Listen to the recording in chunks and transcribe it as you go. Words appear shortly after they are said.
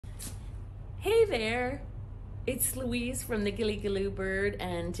Hey there, it's Louise from the Gilly Galoo Bird,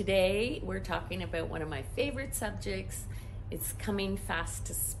 and today we're talking about one of my favorite subjects. It's coming fast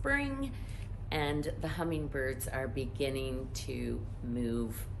to spring and the hummingbirds are beginning to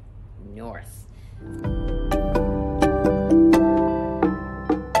move north.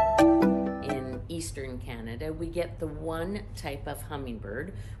 In eastern Canada, we get the one type of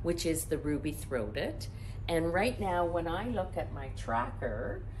hummingbird, which is the ruby-throated. And right now, when I look at my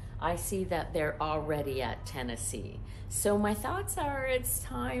tracker, I see that they're already at Tennessee. So my thoughts are it's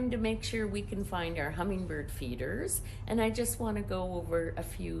time to make sure we can find our hummingbird feeders, and I just want to go over a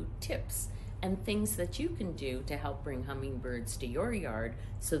few tips and things that you can do to help bring hummingbirds to your yard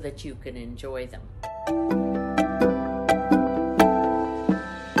so that you can enjoy them.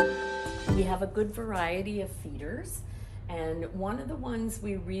 We have a good variety of feeders, and one of the ones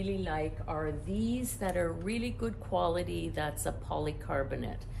we really like are these that are really good quality. That's a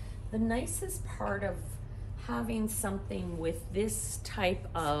polycarbonate. The nicest part of having something with this type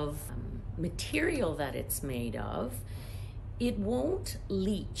of material that it's made of, it won't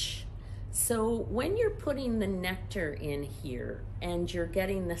leach. So when you're putting the nectar in here and you're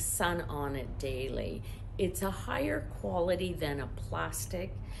getting the sun on it daily, it's a higher quality than a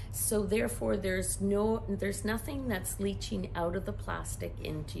plastic. So therefore there's nothing that's leaching out of the plastic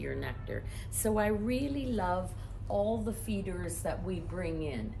into your nectar. So I really love all the feeders that we bring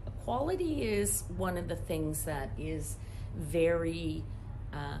in. Quality is one of the things that is very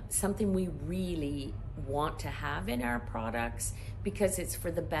something we really want to have in our products because it's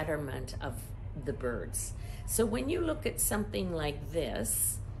for the betterment of the birds. So when you look at something like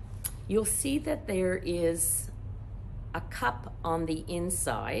this, you'll see that there is a cup on the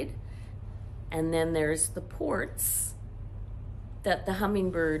inside, and then there's the ports that the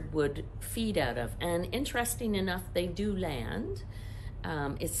hummingbird would feed out of. And interesting enough, they do land.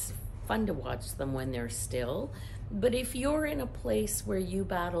 It's fun to watch them when they're still. But if you're in a place where you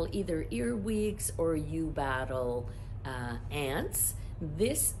battle either earwigs or you battle ants,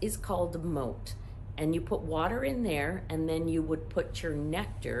 this is called a moat. And you put water in there, and then you would put your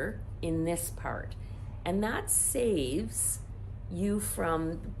nectar in this part. And that saves you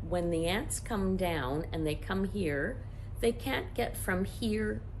from, when the ants come down and they come here, they can't get from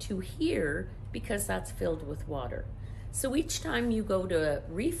here to here because that's filled with water. So each time you go to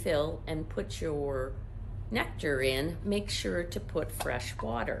refill and put your nectar in, make sure to put fresh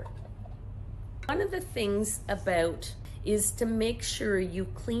water. One of the things about is to make sure you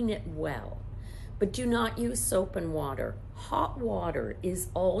clean it well, but do not use soap and water. Hot water is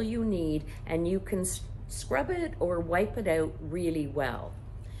all you need, and you can scrub it or wipe it out really well.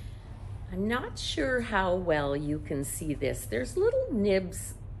 I'm not sure how well you can see this. There's little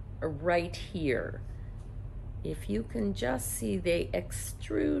nibs right here. If you can just see, they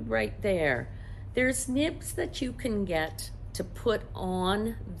extrude right there. There's nibs that you can get to put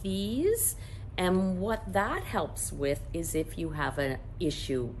on these, and what that helps with is if you have an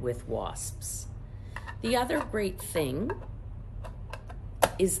issue with wasps. The other great thing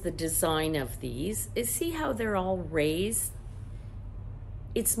is the design of these. See how they're all raised?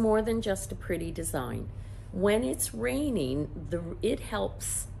 It's more than just a pretty design. When it's raining, it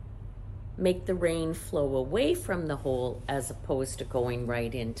helps make the rain flow away from the hole as opposed to going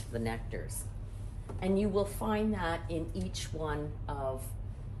right into the nectars. And you will find that in each one of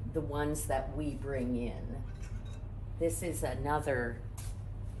the ones that we bring in. This is another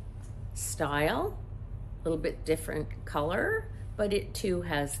style, a little bit different color, but it too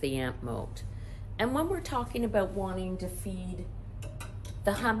has the ant moat. And when we're talking about wanting to feed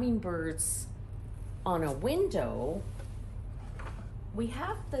the hummingbirds on a window, we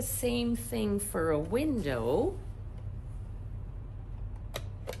have the same thing for a window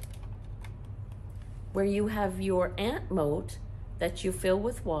where you have your ant moat that you fill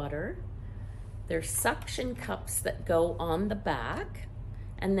with water. There's suction cups that go on the back,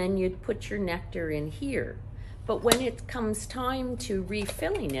 and then you'd put your nectar in here. But when it comes time to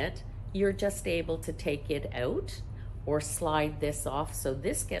refilling it, you're just able to take it out or slide this off, so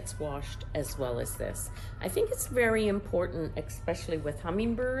this gets washed as well as this. I think it's very important, especially with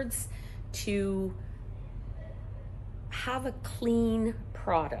hummingbirds, to have a clean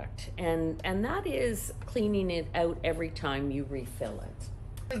product, and that is cleaning it out every time you refill it.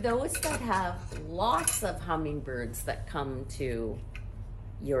 For those that have lots of hummingbirds that come to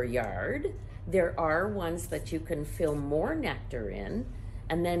your yard, there are ones that you can fill more nectar in,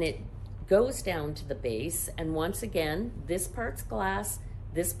 and then it goes down to the base, and once again, this part's glass,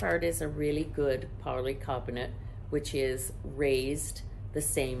 this part is a really good polycarbonate, which is raised the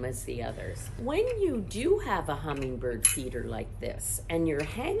same as the others. When you do have a hummingbird feeder like this and you're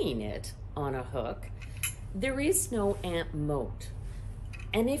hanging it, on a hook. There is no ant moat.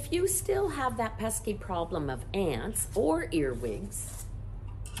 And if you still have that pesky problem of ants or earwigs,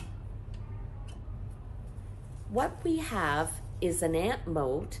 what we have is an ant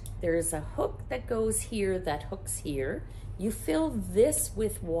moat. There's a hook that goes here that hooks here. You fill this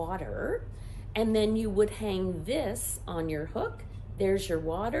with water, and then you would hang this on your hook. There's your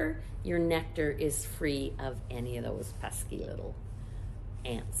water. Your nectar is free of any of those pesky little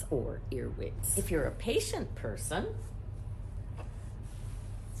ants or earwigs. If you're a patient person,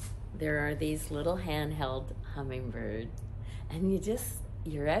 there are these little handheld hummingbirds, and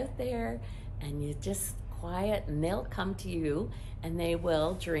you're out there and you just quiet, and they'll come to you and they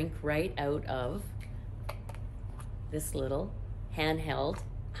will drink right out of this little handheld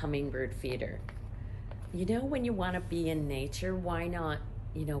hummingbird feeder. You know, when you want to be in nature, why not,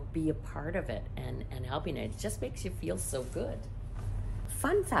 you know, be a part of it and helping it? It just makes you feel so good.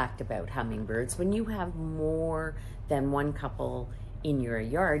 Fun fact about hummingbirds, when you have more than one couple in your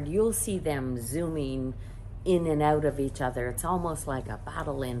yard, you'll see them zooming in and out of each other. It's almost like a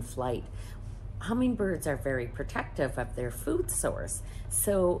battle in flight. Hummingbirds are very protective of their food source.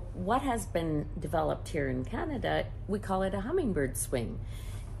 So what has been developed here in Canada, we call it a hummingbird swing.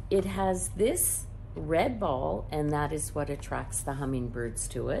 It has this red ball, and that is what attracts the hummingbirds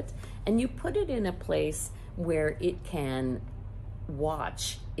to it. And you put it in a place where it can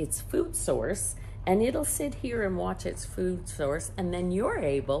watch its food source, and it'll sit here and watch its food source, and then you're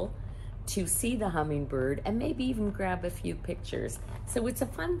able to see the hummingbird and maybe even grab a few pictures. So it's a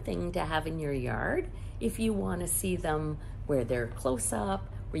fun thing to have in your yard if you want to see them where they're close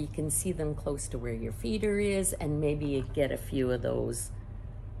up, where you can see them close to where your feeder is, and maybe get a few of those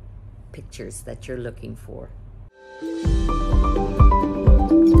pictures that you're looking for.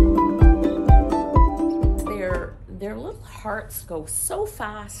 Their little hearts go so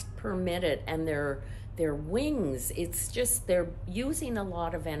fast per minute, and their wings, it's just, they're using a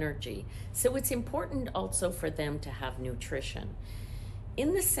lot of energy. So it's important also for them to have nutrition,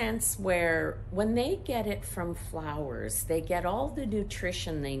 in the sense where when they get it from flowers, they get all the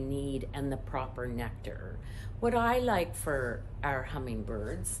nutrition they need and the proper nectar. What I like for our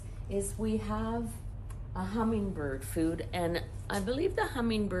hummingbirds is we have a hummingbird food, and I believe the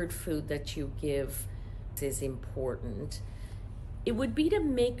hummingbird food that you give is important. It would be to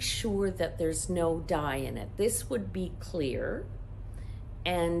make sure that there's no dye in it. This would be clear,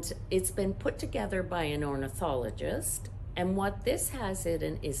 and it's been put together by an ornithologist. And what this has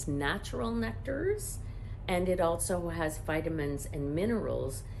in is natural nectars, and it also has vitamins and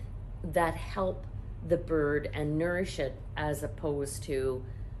minerals that help the bird and nourish it, as opposed to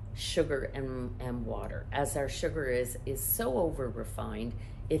sugar and water. As our sugar is so over refined,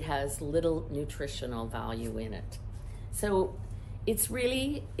 it has little nutritional value in it. So it's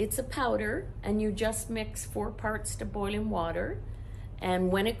a powder, and you just mix 4 parts to boiling water, and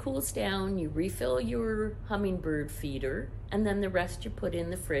when it cools down, you refill your hummingbird feeder, and then the rest you put in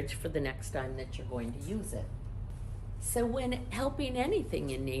the fridge for the next time that you're going to use it. So when helping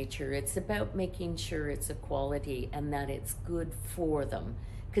anything in nature, it's about making sure it's a quality and that it's good for them,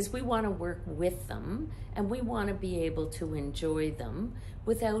 because we want to work with them and we want to be able to enjoy them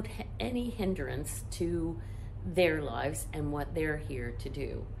without any hindrance to their lives and what they're here to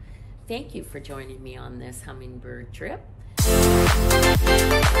do. Thank you for joining me on this hummingbird trip.